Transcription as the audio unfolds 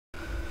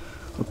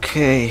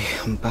Okay,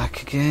 I'm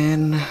back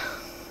again.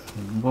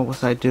 What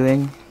was I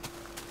doing?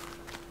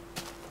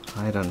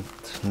 I don't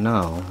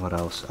know what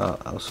I was.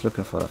 I was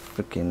looking for a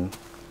freaking.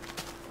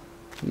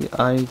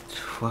 Yeah,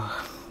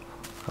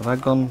 have I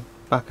gone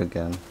back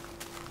again?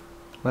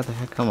 Where the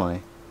heck am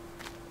I?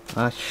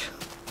 Let's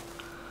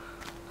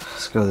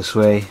go this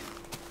way.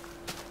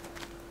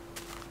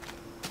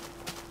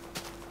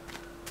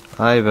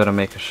 I better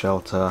make a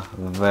shelter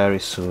very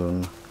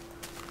soon,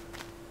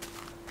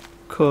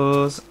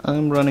 'cause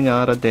I'm running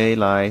out of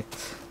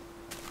daylight.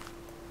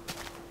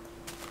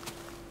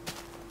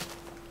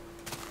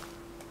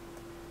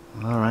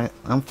 Alright,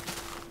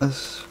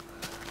 this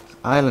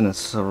island is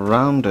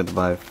surrounded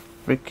by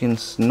freaking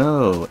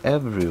snow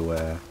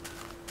everywhere.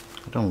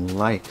 I don't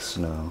like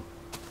snow.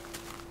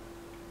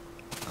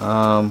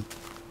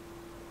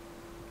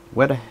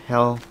 Where the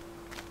hell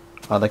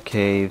are the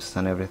caves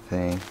and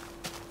everything?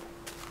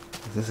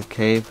 Is this a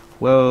cave?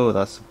 Whoa,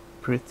 that's a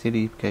pretty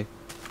deep cave.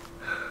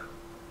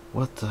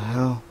 What the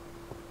hell?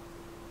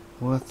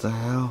 What the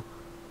hell?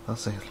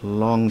 That's a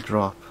long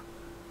drop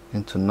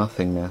into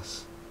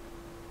nothingness.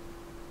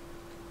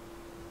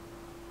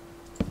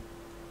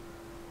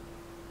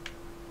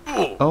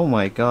 Oh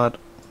my god.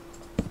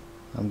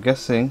 I'm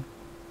guessing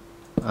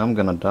I'm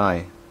gonna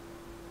die.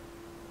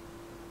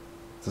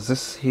 Does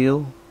this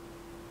heal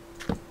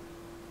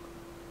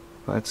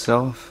by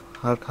itself?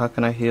 How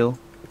can I heal?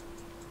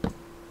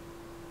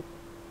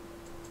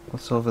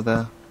 What's over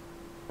there?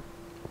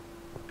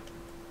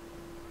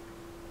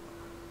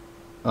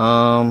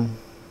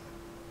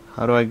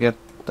 How do I get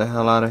the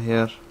hell out of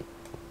here?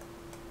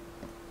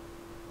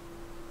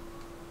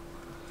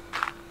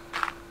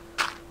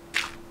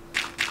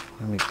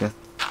 Let me get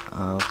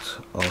out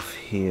of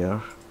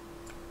here.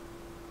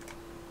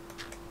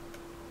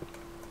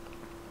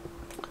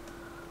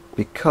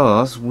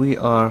 Because we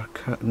are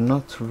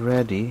not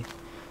ready.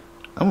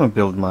 I'm gonna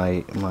build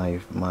my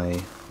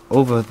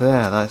over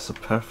there. That's a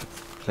perfect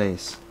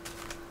place.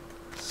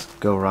 Let's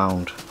go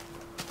round.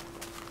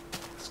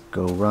 Let's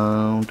go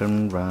round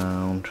and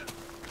round.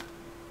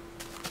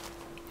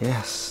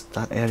 Yes,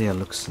 that area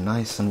looks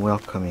nice and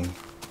welcoming.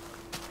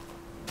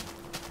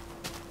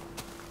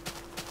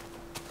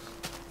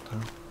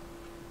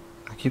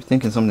 I keep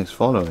thinking something's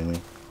following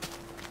me.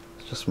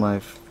 It's just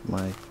where's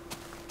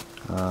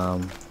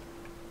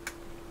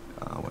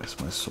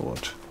my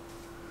sword?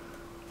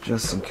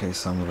 Just in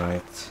case I'm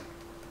right.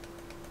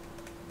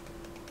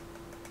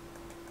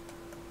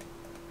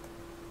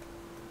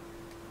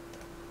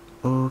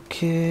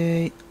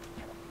 Okay,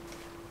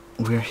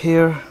 we're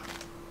here.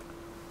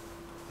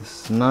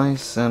 It's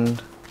nice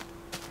and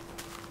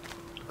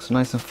looks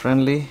nice and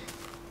friendly.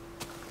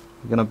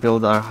 We're gonna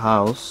build our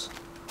house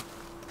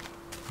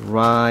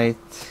right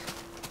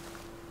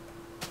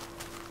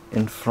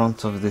in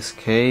front of this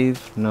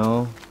cave.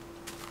 No,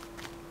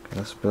 okay,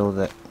 let's build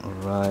it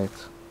right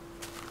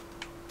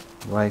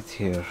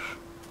here.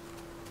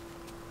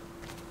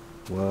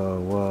 Whoa,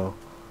 whoa,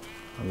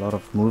 a lot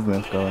of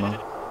movement going on.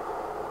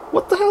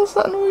 What the hell is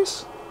that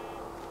noise?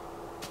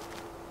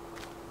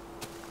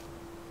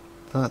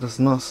 That does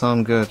not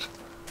sound good.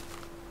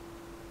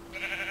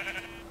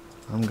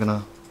 I'm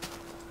gonna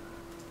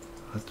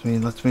let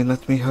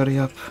me hurry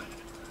up.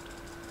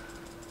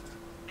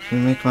 Let me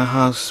make my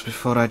house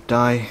before I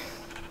die.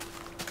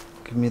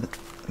 Give me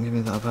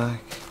that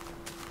back.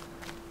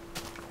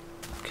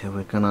 Okay,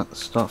 we're gonna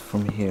start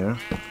from here.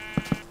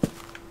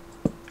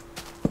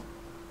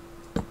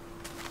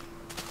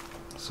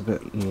 It's a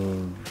bit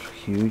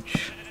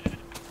huge.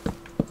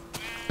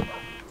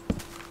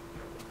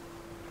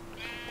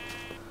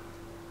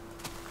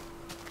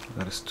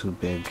 That is too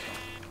big.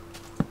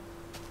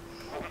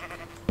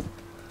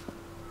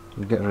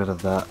 We'll get rid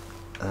of that.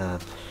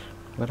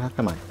 Where the heck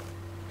am I?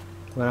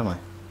 Where am I?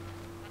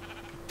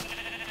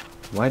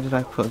 Why did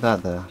I put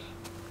that there?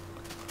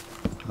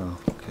 Oh,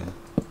 okay.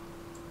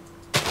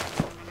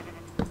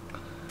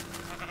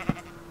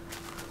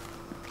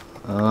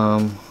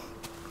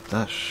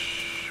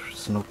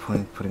 There's no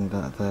point putting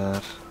that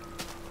there.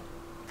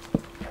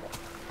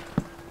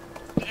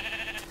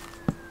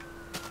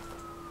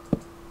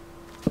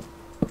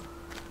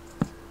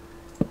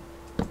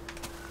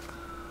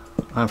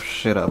 I'm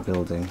shit at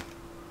building.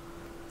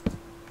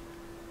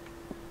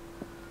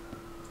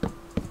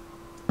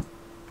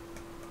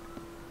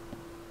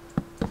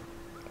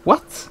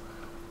 What?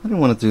 I didn't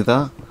want to do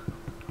that.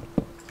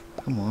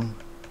 Come on.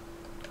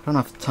 I don't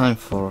have time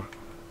for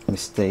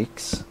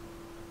mistakes.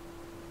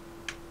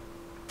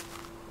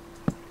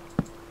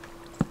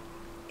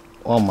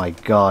 Oh my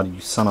god, you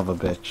son of a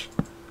bitch.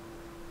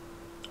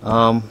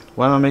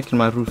 Why am I making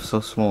my roof so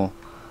small?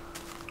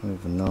 I don't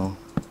even know.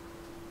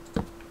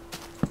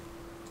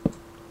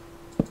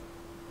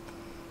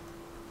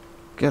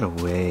 Get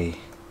away.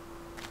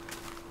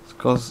 It's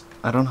because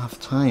I don't have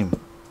time.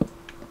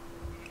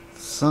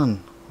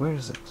 Sun, where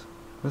is it?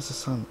 Where's the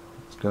sun?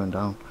 It's going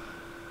down.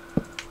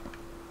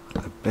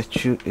 I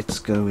bet you it's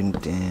going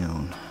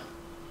down.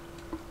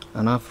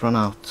 And I've run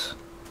out.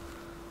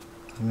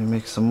 Let me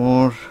make some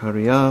more.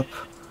 Hurry up.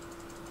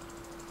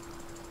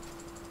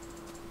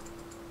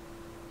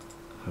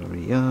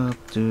 Hurry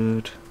up,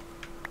 dude.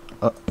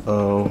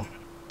 Uh-oh.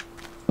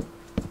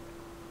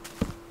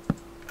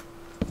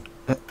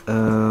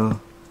 Uh-oh.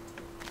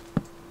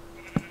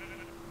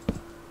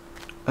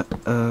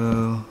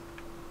 Uh-oh.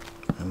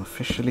 I'm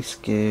officially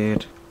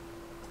scared.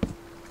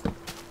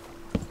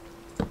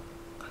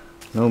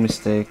 No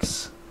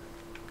mistakes.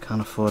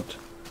 Can't afford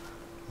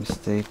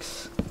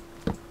mistakes.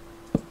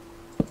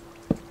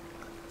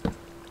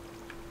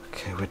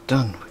 Okay, we're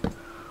done.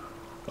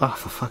 Ah,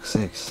 for fuck's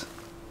sakes.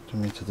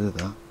 Didn't mean to do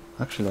that.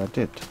 Actually, I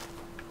did.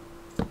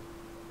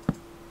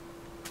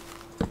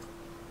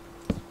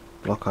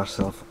 Block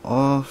ourselves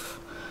off.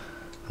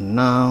 And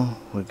now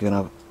we're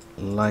gonna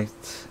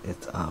light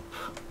it up.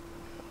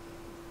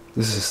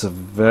 This is a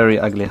very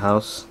ugly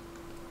house,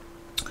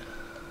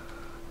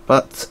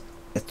 but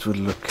it will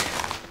look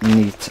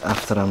neat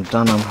after I'm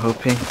done, I'm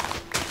hoping.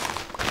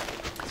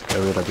 Let's get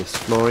rid of this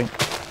flooring.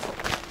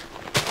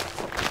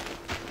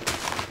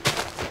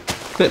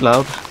 Bit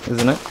loud,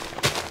 isn't it?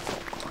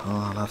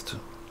 Oh, I'll have to.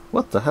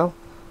 What the hell?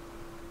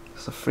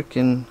 It's a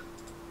freaking.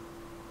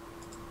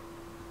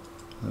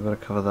 I better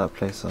cover that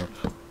place up.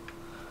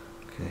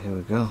 Okay, here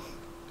we go.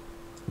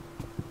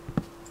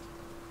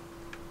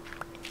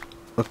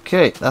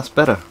 Okay, that's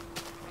better.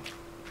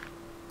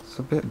 It's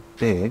a bit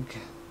big,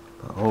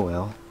 but oh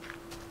well.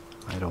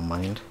 I don't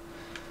mind.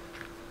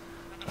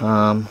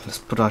 Let's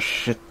put our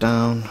shit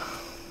down.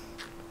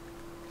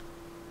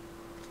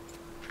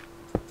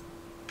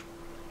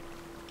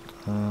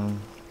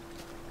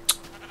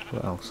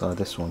 What else?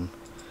 This one.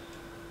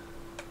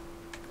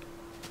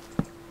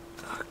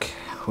 Okay,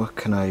 what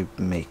can I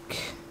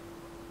make?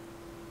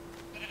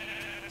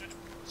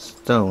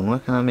 Stone.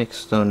 What can I make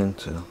stone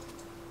into?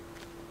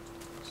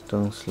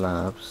 Stone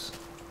slabs.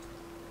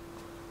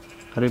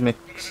 How do you make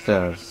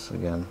stairs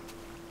again?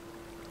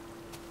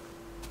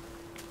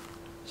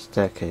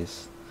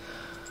 Staircase.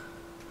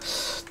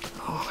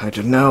 Oh, I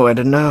don't know. I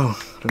don't know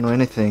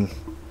anything.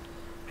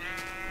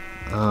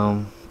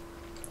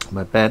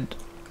 My bed.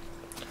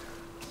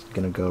 It's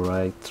gonna go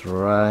right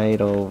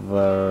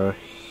over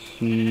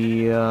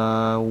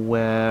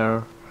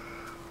here.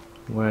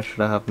 Where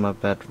should I have my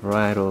bed?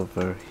 Right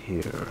over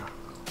here.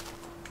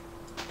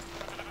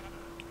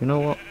 You know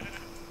what?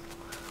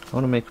 I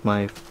want to make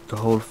the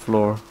whole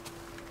floor.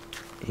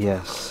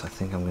 Yes, I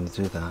think I'm gonna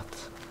do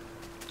that.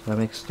 I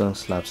make stone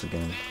slabs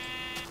again.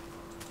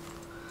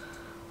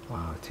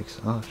 Wow, it takes.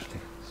 Oh,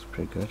 actually, it's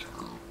pretty good.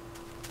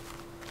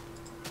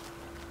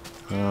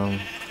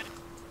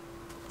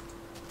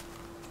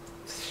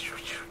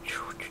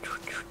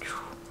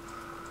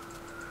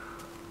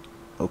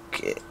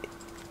 Okay,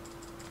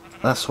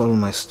 that's all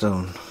my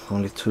stone.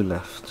 Only 2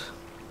 left.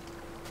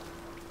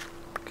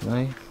 Can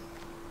I?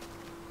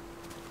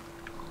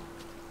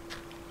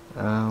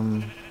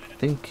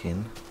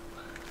 Thinking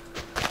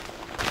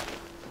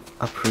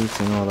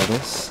uprooting all of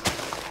this.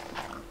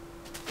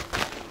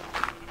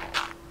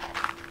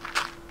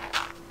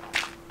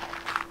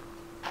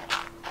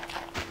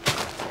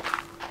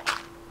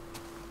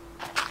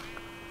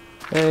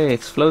 Hey,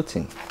 it's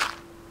floating.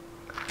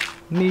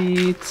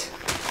 Neat.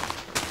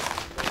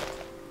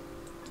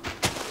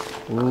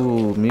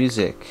 Ooh,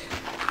 music.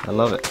 I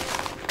love it.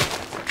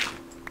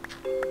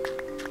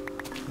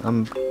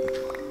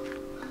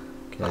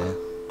 Okay,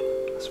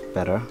 that's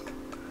better.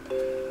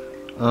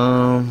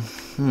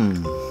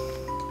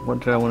 What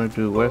do I want to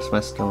do? Where's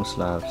my stone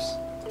slabs?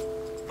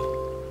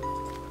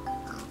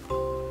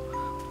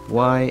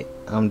 Why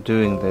I'm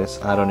doing this,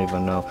 I don't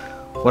even know.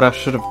 What I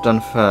should have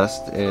done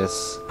first is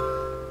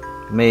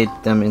made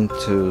them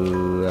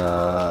into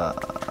I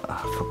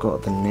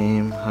forgot the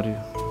name. How do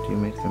you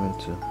make them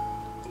into?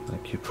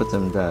 Like you put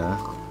them there,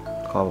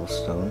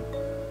 cobblestone.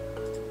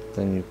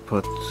 Then you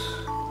put,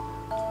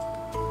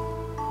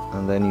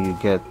 and then you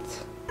get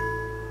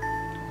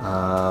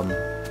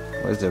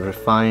what is it,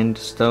 refined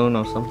stone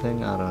or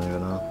something? I don't even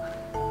know.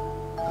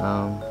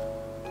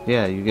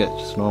 Yeah, you get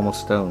just normal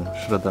stone.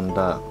 Should have done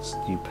that,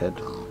 stupid.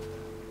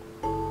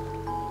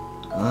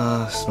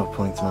 There's no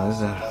point now, is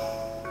there?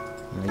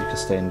 No, you can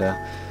stay in there.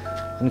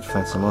 I need to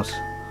find some more.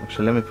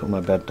 Actually, let me put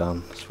my bed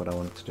down. That's what I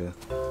wanted to do.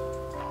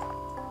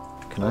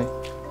 Can I?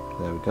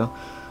 There we go.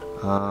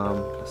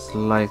 Let's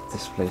light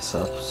this place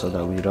up so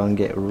that we don't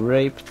get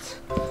raped.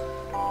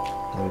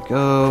 There we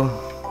go.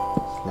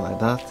 Let's light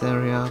that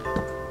area up.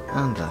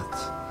 And that.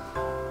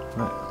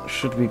 Right,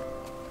 should be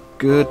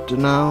good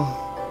now.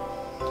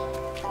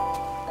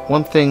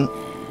 One thing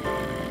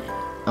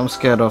I'm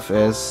scared of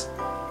is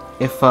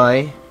if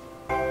I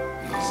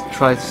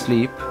try to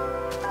sleep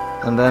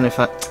and then if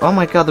I... Oh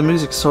my god, the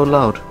music's so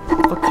loud.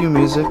 Fuck you,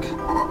 music.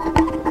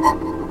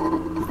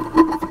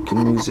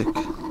 Fucking music.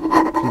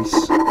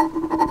 Please.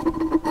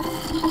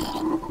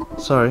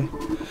 Sorry.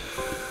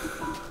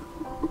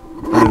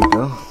 There we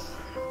go.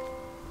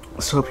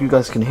 Let's hope you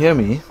guys can hear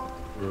me.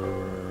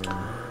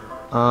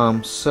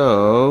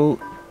 So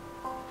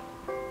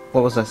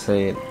what was I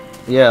saying?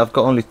 Yeah, I've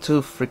got only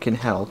 2 freaking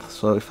health,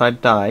 so if I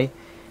die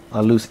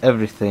I'll lose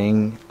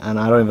everything and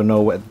I don't even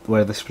know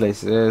where this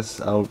place is.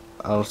 I'll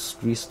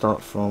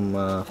restart from